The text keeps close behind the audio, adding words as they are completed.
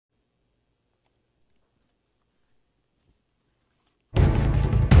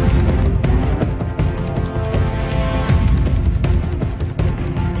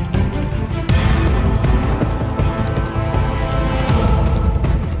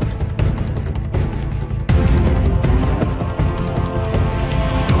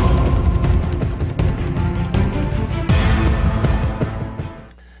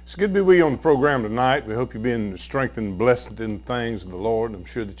good to be with you on the program tonight. We hope you're being strengthened and blessed in things of the Lord. I'm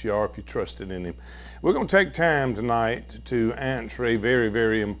sure that you are if you trusted in Him. We're going to take time tonight to answer a very,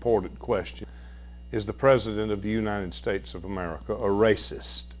 very important question. Is the President of the United States of America a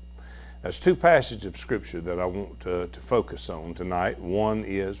racist? There's two passages of Scripture that I want to focus on tonight. One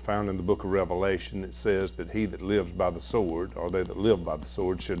is found in the book of Revelation. It says that he that lives by the sword, or they that live by the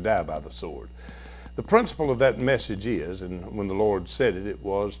sword, shall die by the sword. The principle of that message is, and when the Lord said it, it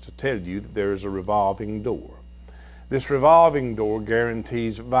was to tell you that there is a revolving door. This revolving door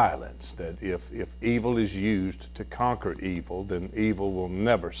guarantees violence, that if evil is used to conquer evil, then evil will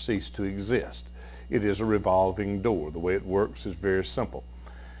never cease to exist. It is a revolving door. The way it works is very simple.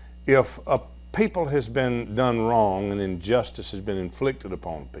 If a people has been done wrong and injustice has been inflicted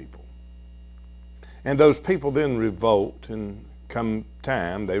upon people, and those people then revolt, and come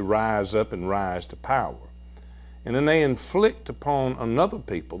time they rise up and rise to power, and then they inflict upon another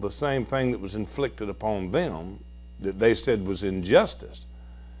people the same thing that was inflicted upon them that they said was injustice,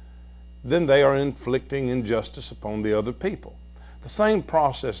 then they are inflicting injustice upon the other people. The same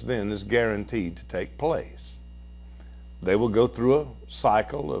process then is guaranteed to take place. They will go through a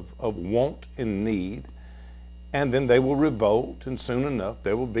cycle of want and need, and then they will revolt, and soon enough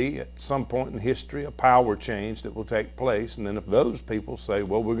there will be at some point in history a power change that will take place. And then if those people say,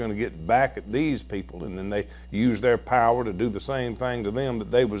 well, we're going to get back at these people, and then they use their power to do the same thing to them that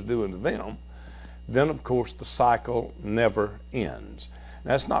they was doing to them, then of course the cycle never ends.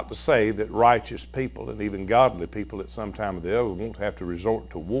 That's not to say that righteous people and even godly people at some time or the other won't have to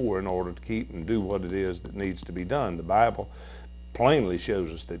resort to war in order to keep and do what it is that needs to be done. The Bible plainly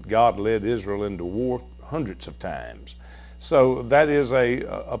shows us that God led Israel into war hundreds of times. So that is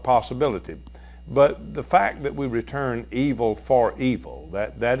a possibility. But the fact that we return evil for evil,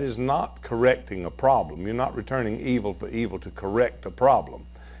 that is not correcting a problem. You're not returning evil for evil to correct a problem.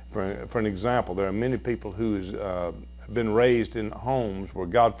 For an example, there are many people who have been raised in homes where,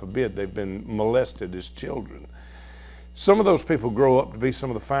 God forbid, they've been molested as children. Some of those people grow up to be some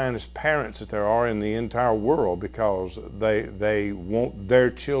of the finest parents that there are in the entire world because they want their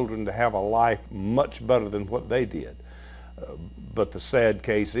children to have a life much better than what they did. But the sad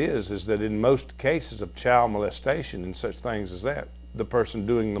case is that in most cases of child molestation and such things as that, the person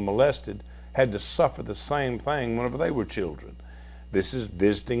doing the molested had to suffer the same thing whenever they were children. This is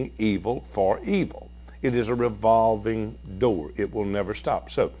visiting evil for evil. It is a revolving door. It will never stop.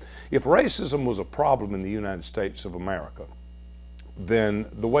 So if racism was a problem in the United States of America, then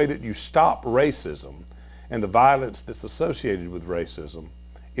the way that you stop racism and the violence that's associated with racism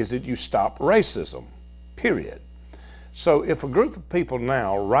is that you stop racism, period. So if a group of people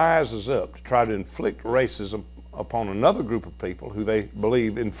now rises up to try to inflict racism upon another group of people who they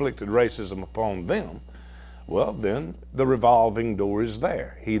believe inflicted racism upon them, well, then the revolving door is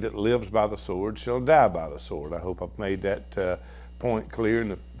there. He that lives by the sword shall die by the sword. I hope I've made that point clear in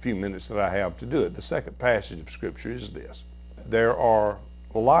the few minutes that I have to do it. The second passage of Scripture is this. There are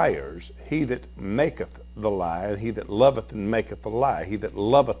liars, he that maketh the lie, and he that loveth and maketh the lie, he that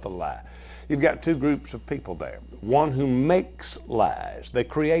loveth the lie. You've got two groups of people there. One who makes lies, they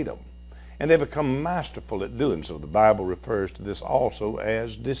create them, and they become masterful at doing so. The Bible refers to this also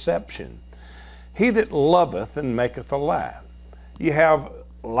as deception. He that loveth and maketh a lie. You have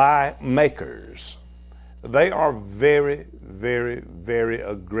lie makers. They are very, very, very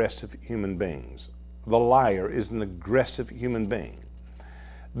aggressive human beings. The liar is an aggressive human being.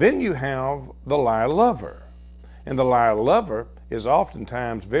 Then you have the lie lover. And the lie lover is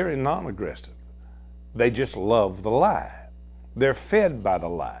oftentimes very non-aggressive. They just love the lie. They're fed by the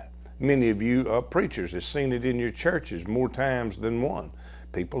lie. Many of you preachers have seen it in your churches more times than one.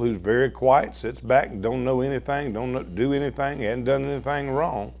 People who's very quiet, sits back and don't know anything, don't do anything, hadn't done anything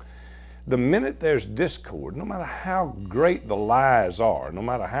wrong. The minute there's discord, no matter how great the lies are, no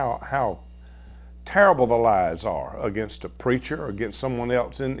matter how terrible the lies are against a preacher or against someone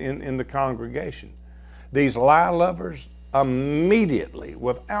else in the congregation, these lie lovers immediately,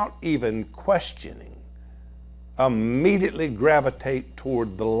 without even questioning, immediately gravitate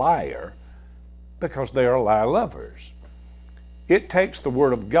toward the liar because they are lie lovers. It takes the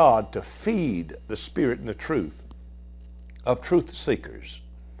Word of God to feed the spirit and the truth of truth seekers.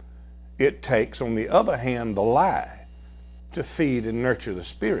 It takes, on the other hand, the lie to feed and nurture the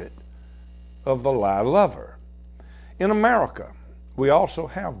spirit of the lie lover. In America, we also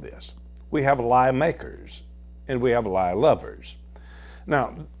have this. We have lie makers and we have lie lovers.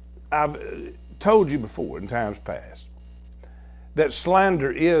 Now, I've told you before in times past that slander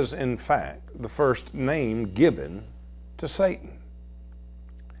is, in fact, the first name given to Satan.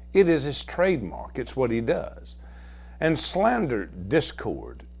 It is his trademark. It's what he does. And slander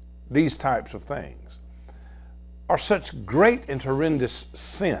discord these types of things are such great and horrendous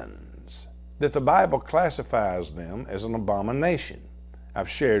sins that the Bible classifies them as an abomination. I've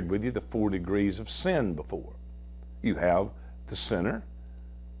shared with you the 4 degrees of sin before. You have the sinner,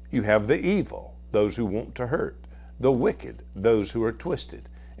 you have the evil, those who want to hurt, the wicked, those who are twisted,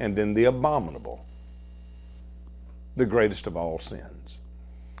 and then the abominable, the greatest of all sins.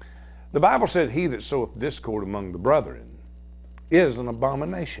 The Bible said, "He that soweth discord among the brethren is an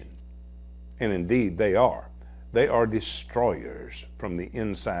abomination." And indeed they are. They are destroyers from the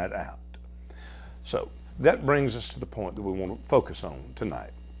inside out. So that brings us to the point that we want to focus on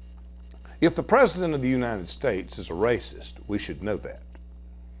tonight. If the President of the United States is a racist, we should know that.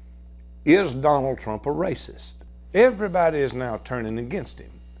 Is Donald Trump a racist? Everybody is now turning against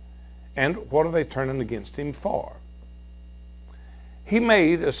him. And what are they turning against him for? He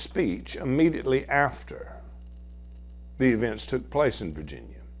made a speech immediately after the events took place in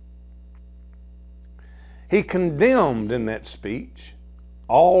Virginia. He condemned in that speech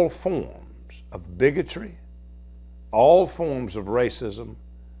all forms of bigotry, all forms of racism,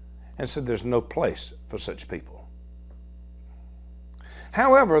 and said there's no place for such people.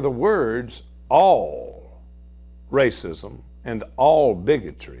 However, the words all racism and all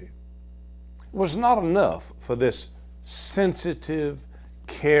bigotry was not enough for this sensitive,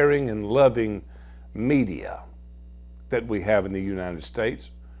 caring, and loving media that we have in the United States,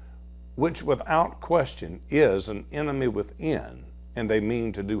 which without question is an enemy within, and they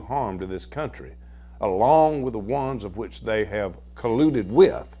mean to do harm to this country, along with the ones of which they have colluded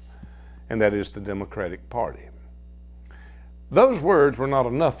with, and that is the Democratic Party. Those words were not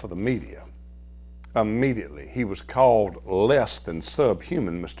enough for the media. Immediately, he was called less than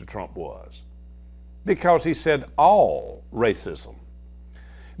subhuman, Mr. Trump was, because he said all racism,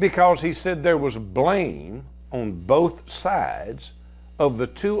 because he said there was blame on both sides of the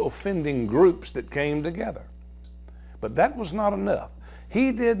two offending groups that came together. But that was not enough.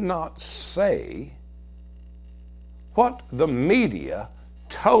 He did not say what the media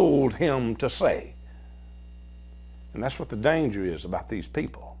told him to say. And that's what the danger is about these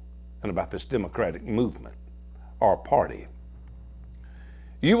people and about this Democratic movement or party.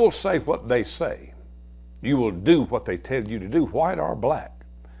 You will say what they say. You will do what they tell you to do, white or black,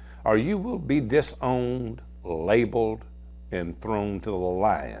 or you will be disowned, labeled, and thrown to the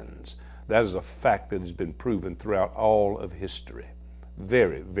lions. That is a fact that has been proven throughout all of history.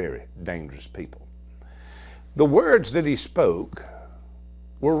 Very, very dangerous people. The words that he spoke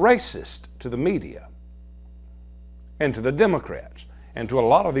were racist to the media and to the Democrats and to a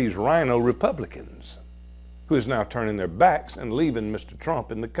lot of these rhino Republicans who is now turning their backs and leaving Mr.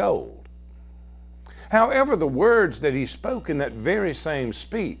 Trump in the cold. However, the words that he spoke in that very same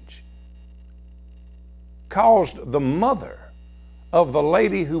speech caused the mother of the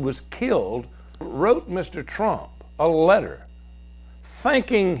lady who was killed, wrote Mr. Trump a letter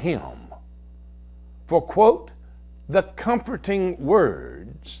thanking him for, quote, the comforting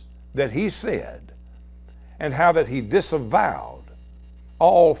words that he said and how that he disavowed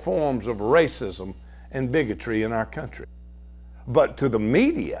all forms of racism and bigotry in our country. But to the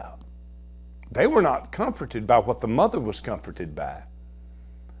media, they were not comforted by what the mother was comforted by.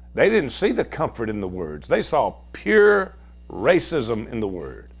 They didn't see the comfort in the words. They saw pure racism in the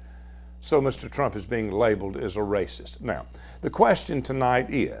word. So Mr. Trump is being labeled as a racist. Now, the question tonight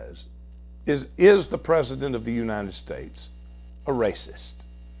is the President of the United States a racist?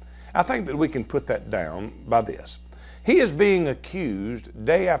 I think that we can put that down by this. He is being accused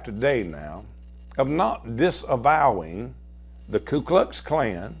day after day now of not disavowing the Ku Klux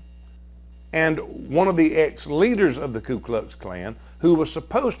Klan and one of the ex-leaders of the Ku Klux Klan who was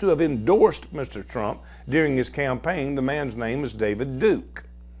supposed to have endorsed Mr. Trump during his campaign. The man's name is David Duke.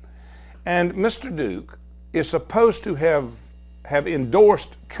 And Mr. Duke is supposed to have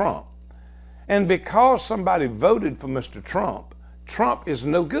endorsed Trump. And because somebody voted for Mr. Trump, Trump is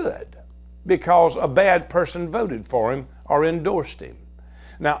no good because a bad person voted for him or endorsed him.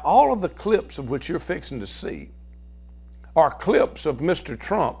 Now, all of the clips of which you're fixing to see are clips of Mr.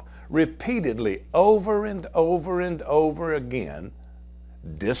 Trump repeatedly over and over and over again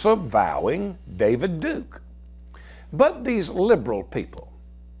disavowing David Duke. But these liberal people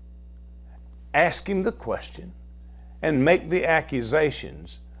ask him the question and make the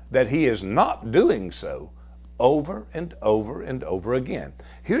accusations that he is not doing so over and over and over again.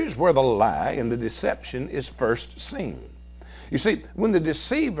 Here's where the lie and the deception is first seen. You see, when the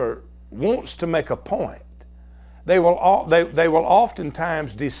deceiver wants to make a point, they will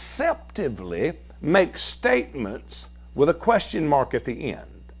oftentimes deceptively make statements with a question mark at the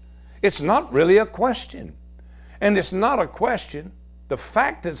end. It's not really a question. And it's not a question The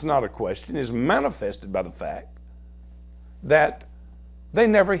fact it's not a question is manifested by the fact that they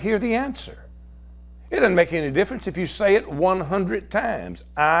never hear the answer. It doesn't make any difference if you say it 100 times.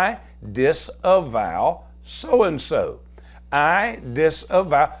 I disavow so-and-so. I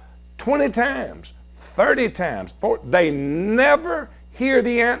disavow 20 times, 30 times. They never hear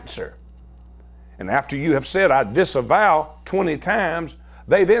the answer. And after you have said, I disavow 20 times,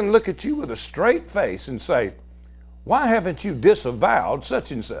 they then look at you with a straight face and say, why haven't you disavowed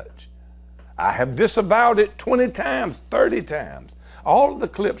such and such? I have disavowed it 20 times, 30 times. All of the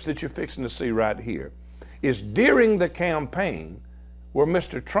clips that you're fixing to see right here is during the campaign where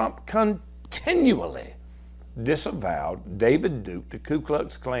Mr. Trump continually disavowed David Duke, the Ku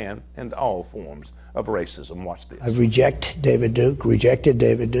Klux Klan, and all forms of racism. Watch this. I've rejected David Duke.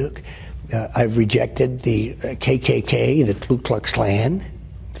 I've rejected the KKK, the Ku Klux Klan.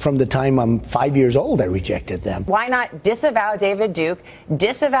 From the time I'm 5 years old, I rejected them. Why not disavow David Duke,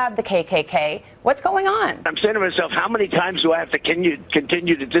 disavow the KKK? What's going on? I'm saying to myself, how many times do I have to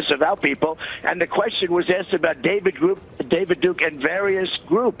continue to disavow people? And the question was asked about David Duke and various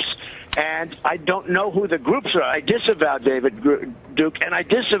groups. And I don't know who the groups are. I disavowed David Duke, and I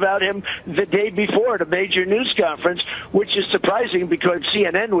disavowed him the day before at a major news conference, which is surprising because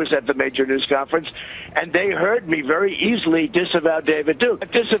CNN was at the major news conference, and they heard me very easily disavow David Duke. I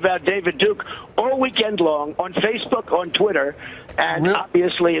disavowed David Duke all weekend long on Facebook, on Twitter, and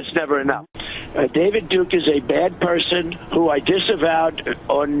obviously it's never enough. David Duke is a bad person who I disavowed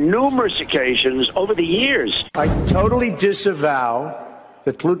on numerous occasions over the years. I totally disavow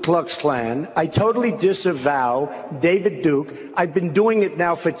the Ku Klux Klan. I totally disavow David Duke. I've been doing it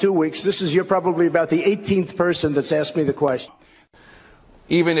now for 2 weeks. You're probably about the 18th person that's asked me the question.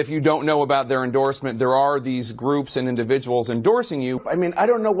 Even if you don't know about their endorsement, there are these groups and individuals endorsing you. I mean, I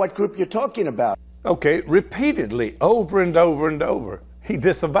don't know what group you're talking about. Okay, repeatedly, over and over and over, he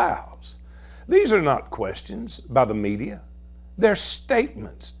disavows. These are not questions by the media. They're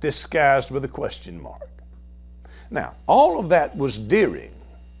statements disguised with a question mark. Now, all of that was during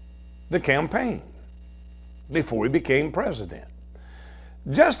the campaign, before he became president.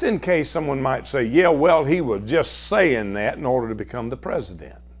 Just in case someone might say, yeah, well, he was just saying that in order to become the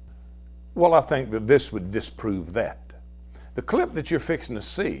president. Well, I think that this would disprove that. The clip that you're fixing to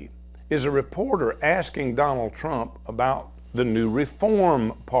see is a reporter asking Donald Trump about the new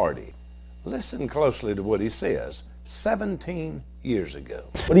Reform Party. Listen closely to what he says 17 years ago.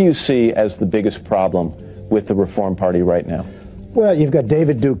 What do you see as the biggest problem with the Reform Party right now? Well, you've got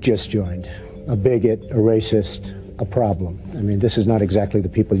David Duke just joined, a bigot, a racist, a problem. I mean, this is not exactly the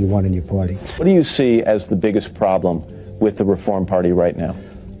people you want in your party. What do you see as the biggest problem with the Reform Party right now?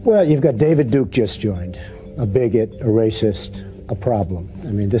 Well, you've got David Duke just joined, a bigot, a racist, a problem.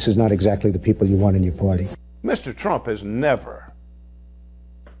 I mean, this is not exactly the people you want in your party. Mr. Trump has never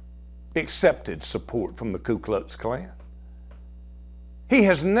accepted support from the Ku Klux Klan. He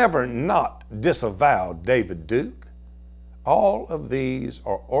has never not disavowed David Duke. All of these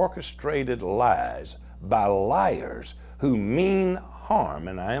are orchestrated lies by liars who mean harm,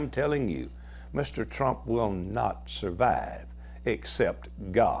 and I am telling you, Mr. Trump will not survive except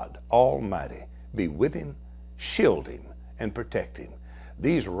God Almighty be with him, shield him, and protect him.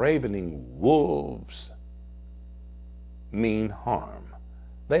 These ravening wolves mean harm.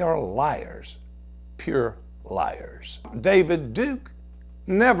 They are liars, pure liars. David Duke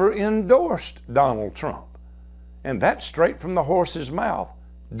never endorsed Donald Trump. And that's straight from the horse's mouth.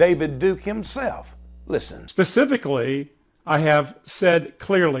 David Duke himself. Listen. Specifically, I have said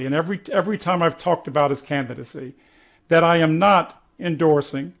clearly, and every time I've talked about his candidacy, that I am not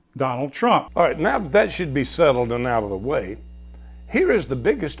endorsing Donald Trump. All right, now that should be settled and out of the way, here is the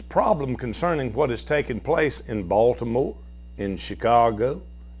biggest problem concerning what has taken place in Baltimore, in Chicago,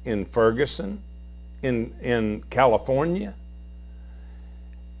 in Ferguson, in California,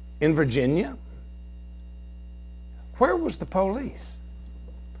 in Virginia. Where was the police?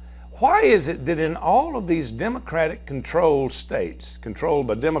 Why is it that in all of these Democratic-controlled states, controlled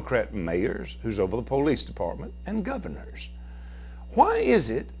by Democrat mayors, who's over the police department, and governors, why is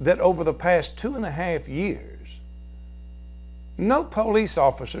it that over the past 2.5 years, no police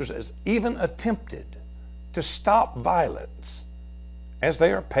officers has even attempted to stop violence as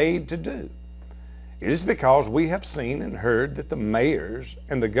they are paid to do? It is because we have seen and heard that the mayors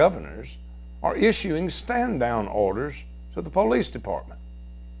and the governors are issuing stand-down orders to the police department.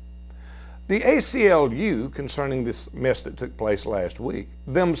 The ACLU, concerning this mess that took place last week,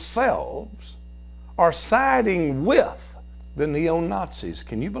 themselves are siding with the neo-Nazis.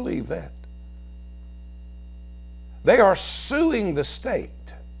 Can you believe that? They are suing the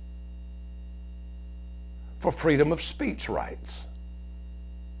state for freedom of speech rights.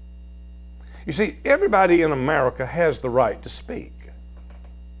 You see, everybody in America has the right to speak.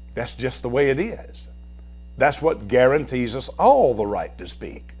 That's just the way it is. That's what guarantees us all the right to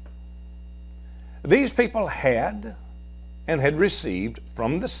speak. These people had and had received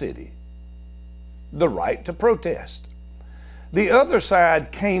from the city the right to protest. The other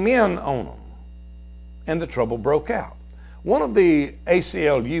side came in on them, and the trouble broke out. One of the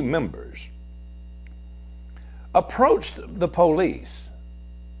ACLU members approached the police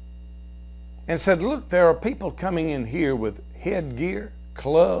and said, look, there are people coming in here with headgear,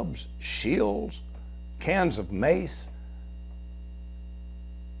 clubs, shields, cans of mace.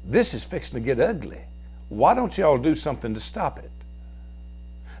 This is fixing to get ugly. Why don't y'all do something to stop it?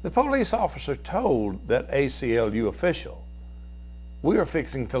 The police officer told that ACLU official, we are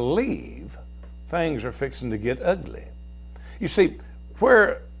fixing to leave. Things are fixing to get ugly. You see,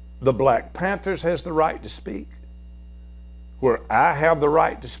 where the Black Panthers has the right to speak, where I have the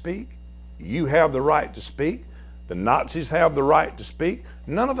right to speak, you have the right to speak, the Nazis have the right to speak,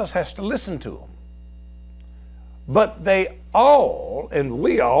 none of us has to listen to them. But they all, and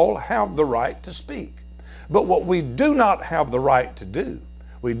we all, have the right to speak. But what we do not have the right to do,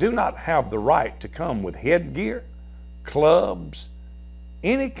 we do not have the right to come with headgear, clubs,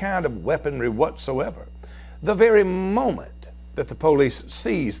 any kind of weaponry whatsoever. The very moment that the police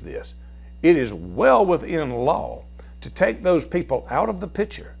sees this, it is well within law to take those people out of the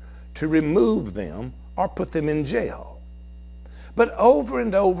picture, to remove them or put them in jail. But over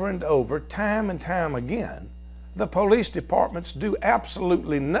and over and over, time and time again, the police departments do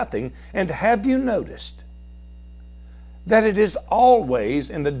absolutely nothing. And have you noticed that it is always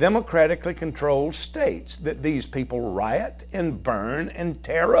in the democratically controlled states that these people riot and burn and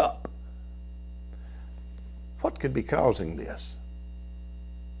tear up? What could be causing this?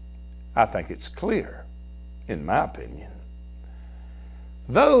 I think it's clear, in my opinion.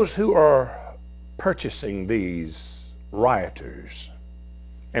 Those who are purchasing these rioters,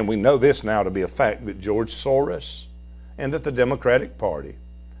 and we know this now to be a fact, that George Soros and that the Democratic Party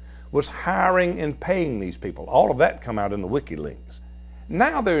was hiring and paying these people. All of that come out in the WikiLeaks.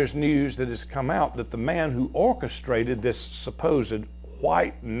 Now there's news that has come out that the man who orchestrated this supposed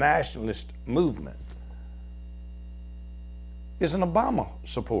white nationalist movement is an Obama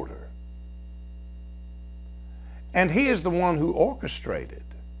supporter. And he is the one who orchestrated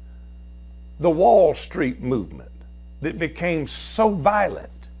the Wall Street movement that became so violent.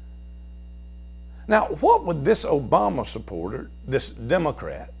 Now, what would this Obama supporter, this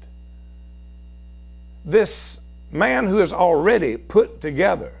Democrat, this man who has already put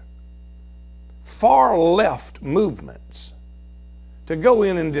together far left movements to go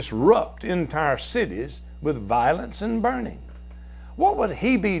in and disrupt entire cities with violence and burning, what would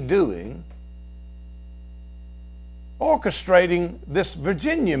he be doing orchestrating this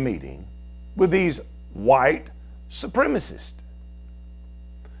Virginia meeting with these white supremacists?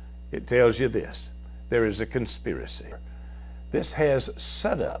 It tells you this: there is a conspiracy. This has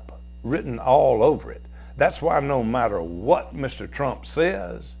set up, written all over it. That's why no matter what Mr. Trump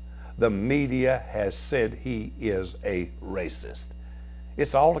says, the media has said he is a racist.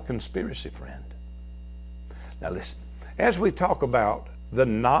 It's all a conspiracy, friend. Now listen, as we talk about the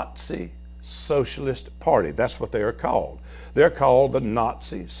Nazi Socialist Party, that's what they are called. They're called the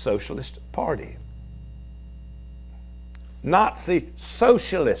Nazi Socialist Party. Nazi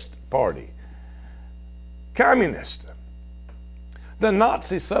Socialist Party. Communist. The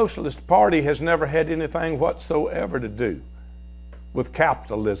Nazi Socialist Party has never had anything whatsoever to do with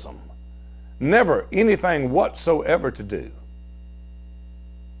capitalism. Never anything whatsoever to do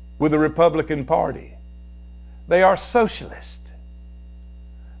with the Republican Party. They are socialist.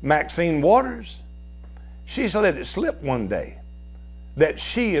 Maxine Waters, she's let it slip one day that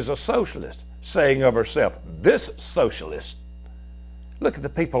she is a socialist, saying of herself, this socialist. Look at the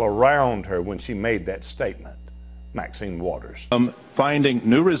people around her when she made that statement. Maxine Waters. Finding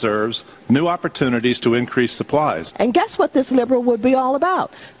new reserves, new opportunities to increase supplies. And guess what this liberal would be all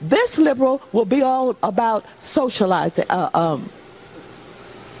about? This liberal will be all about socializing,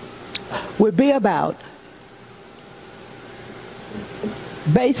 would be about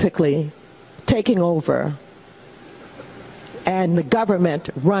basically taking over and the government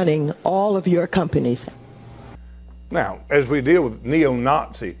running all of your companies. Now, as we deal with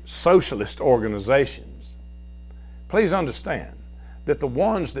neo-Nazi socialist organizations, please understand that the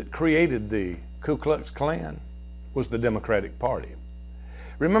ones that created the Ku Klux Klan was the Democratic Party.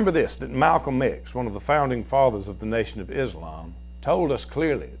 Remember this, that Malcolm X, one of the founding fathers of the Nation of Islam, told us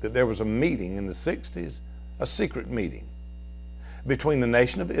clearly that there was a meeting in the 60s, a secret meeting, between the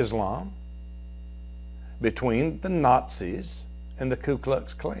Nation of Islam, between the Nazis and the Ku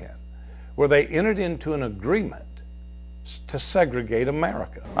Klux Klan, where they entered into an agreement to segregate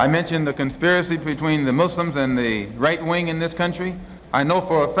America. I mentioned the conspiracy between the Muslims and the right wing in this country. I know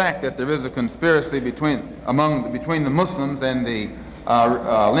for a fact that there is a conspiracy between the Muslims and the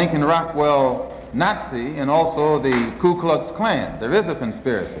Lincoln Rockwell Nazi and also the Ku Klux Klan. There is a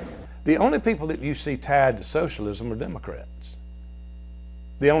conspiracy. The only people that you see tied to socialism are Democrats.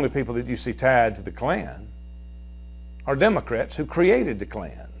 The only people that you see tied to the Klan are Democrats who created the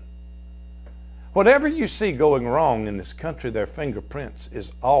Klan. Whatever you see going wrong in this country, their fingerprints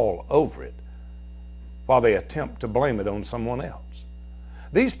is all over it while they attempt to blame it on someone else.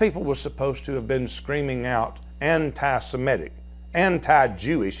 These people were supposed to have been screaming out anti-Semitic,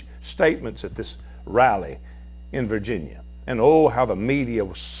 anti-Jewish statements at this rally in Virginia. And oh, how the media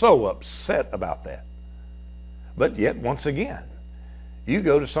was so upset about that. But yet, once again, you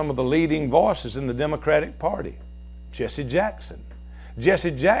go to some of the leading voices in the Democratic Party. Jesse Jackson.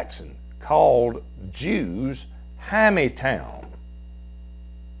 Jesse Jackson called Jews Hammy-town.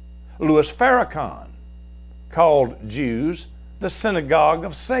 Louis Farrakhan called Jews the synagogue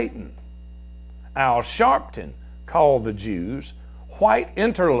of Satan. Al Sharpton called the Jews white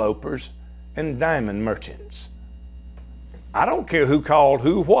interlopers and diamond merchants. I don't care who called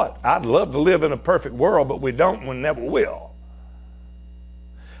who what. I'd love to live in a perfect world, but we don't and we never will.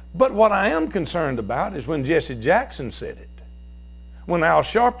 But what I am concerned about is when Jesse Jackson said it, when Al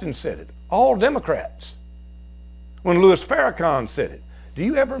Sharpton said it, all Democrats, when Louis Farrakhan said it. Do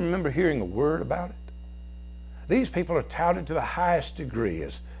you ever remember hearing a word about it? These people are touted to the highest degree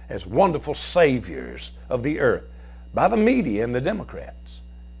as wonderful saviors of the earth by the media and the Democrats.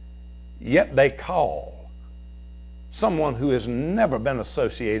 Yet they call someone who has never been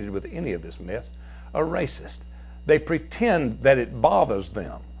associated with any of this mess a racist. They pretend that it bothers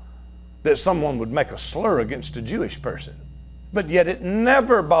them that someone would make a slur against a Jewish person. But yet it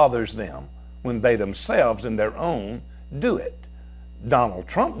never bothers them when they themselves in their own do it. Donald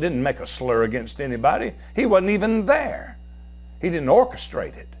Trump didn't make a slur against anybody. He wasn't even there. He didn't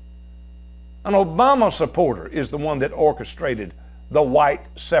orchestrate it. An Obama supporter is the one that orchestrated the white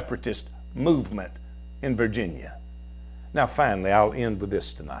separatist movement in Virginia. Now finally, I'll end with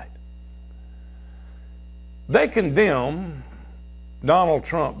this tonight. They condemn Donald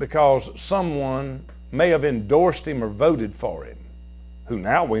Trump because someone may have endorsed him or voted for him, who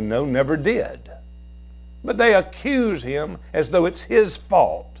now we know never did. But they accuse him as though it's his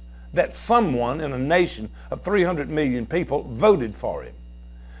fault that someone in a nation of 300 million people voted for him.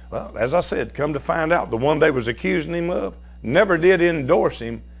 Well, as I said, come to find out, the one they was accusing him of never did endorse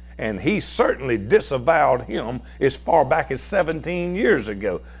him, and he certainly disavowed him as far back as 17 years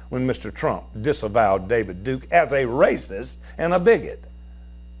ago when Mr. Trump disavowed David Duke as a racist and a bigot.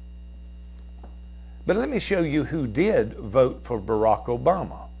 But let me show you who did vote for Barack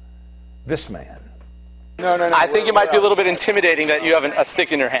Obama. This man. No. I think it might be a little bit intimidating that you have a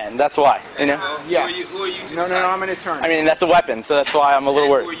stick in your hand. That's why, you know? Yes. Who are you to decide? No, I'm an attorney. I mean, that's a weapon, so that's why I'm a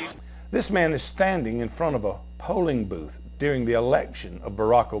little worried. This man is standing in front of a polling booth during the election of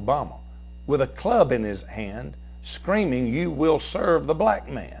Barack Obama with a club in his hand screaming, "You will serve the black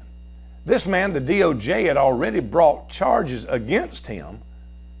man." This man, the DOJ had already brought charges against him,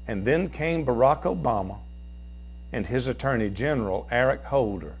 and then came Barack Obama and his Attorney General, Eric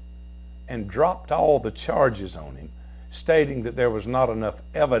Holder, and dropped all the charges on him, stating that there was not enough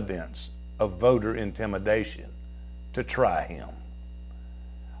evidence of voter intimidation to try him.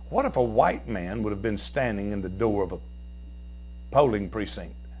 What if a white man would have been standing in the door of a polling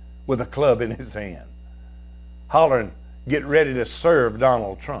precinct with a club in his hand, hollering, "Get ready to serve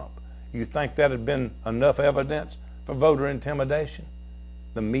Donald Trump"? You think that had been enough evidence for voter intimidation?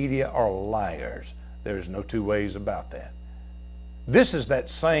 The media are liars. There's no two ways about that. This is that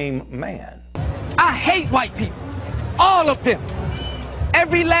same man. I hate white people. All of them.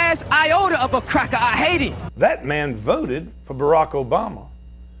 Every last iota of a cracker, I hate him. That man voted for Barack Obama,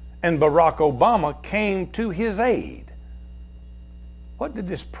 and Barack Obama came to his aid. What did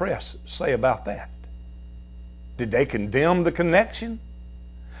this press say about that? Did they condemn the connection?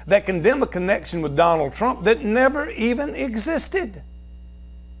 They condemn a connection with Donald Trump that never even existed.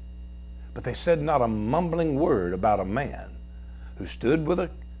 But they said not a mumbling word about a man who stood with a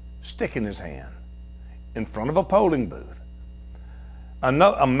stick in his hand in front of a polling booth. A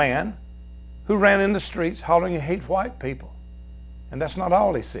man who ran in the streets hollering he hates white people. And that's not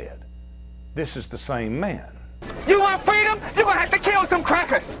all he said. This is the same man. You want freedom? You're going to have to kill some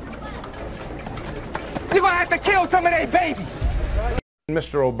crackers. You're going to have to kill some of their babies.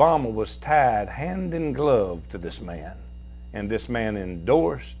 Mr. Obama was tied hand in glove to this man, and this man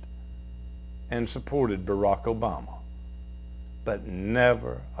endorsed and supported Barack Obama. but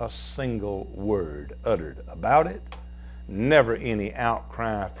never a single word uttered about it, never any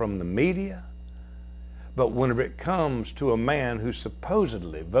outcry from the media. But whenever it comes to a man who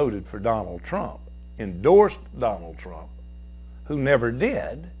supposedly voted for Donald Trump, endorsed Donald Trump, who never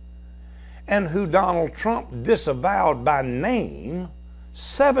did, and who Donald Trump disavowed by name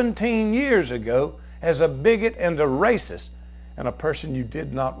 17 years ago as a bigot and a racist and a person you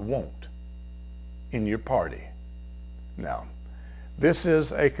did not want in your party. Now, this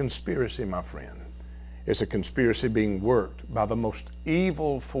is a conspiracy, my friend. It's a conspiracy being worked by the most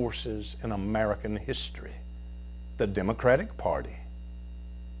evil forces in American history, the Democratic Party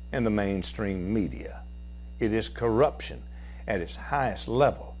and the mainstream media. It is corruption at its highest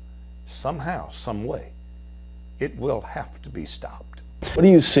level. Somehow, some way, it will have to be stopped. What do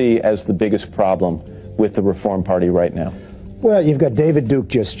you see as the biggest problem with the Reform Party right now? Well, you've got David Duke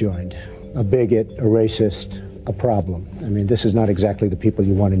just joined, a bigot, a racist, a problem. I mean, this is not exactly the people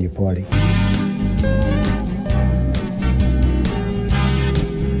you want in your party.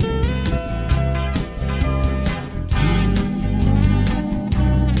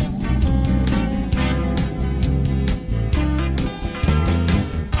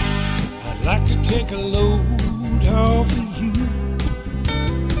 I'd like to take a load off of you.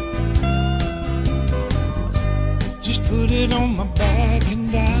 Just put it on my back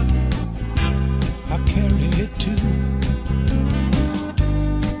and I'll carry it too.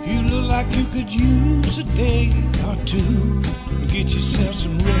 You look like you could use a day or two. Get yourself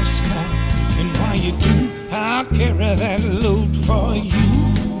some rest now, and while you do, I'll carry that load for you.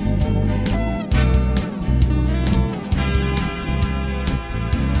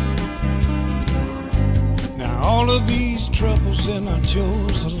 Now all of these troubles are not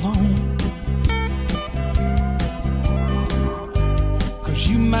yours alone, 'cause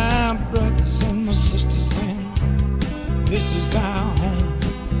you my brothers and my sisters, and this is our home.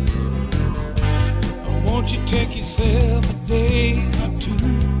 Won't you take yourself a day or two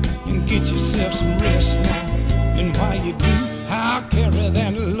and get yourself some rest now, and while you do, I'll carry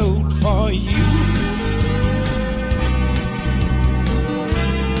that load for you.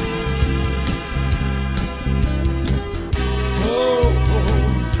 Oh,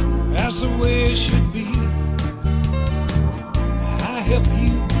 that's the way it should be. I help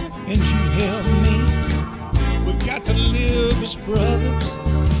you and you help me. We got to live as brothers.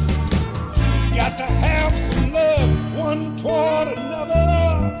 Got to have some love one toward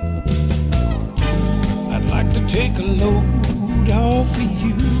another. I'd like to take a load off of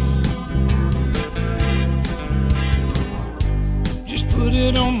you. Just put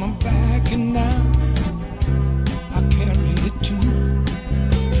it on my back and I'll carry it too.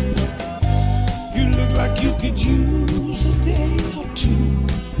 You look like you could use a day or two.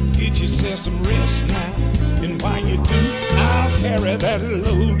 Get yourself some rest now, and while you do, I'll carry that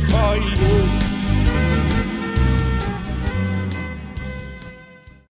load for you.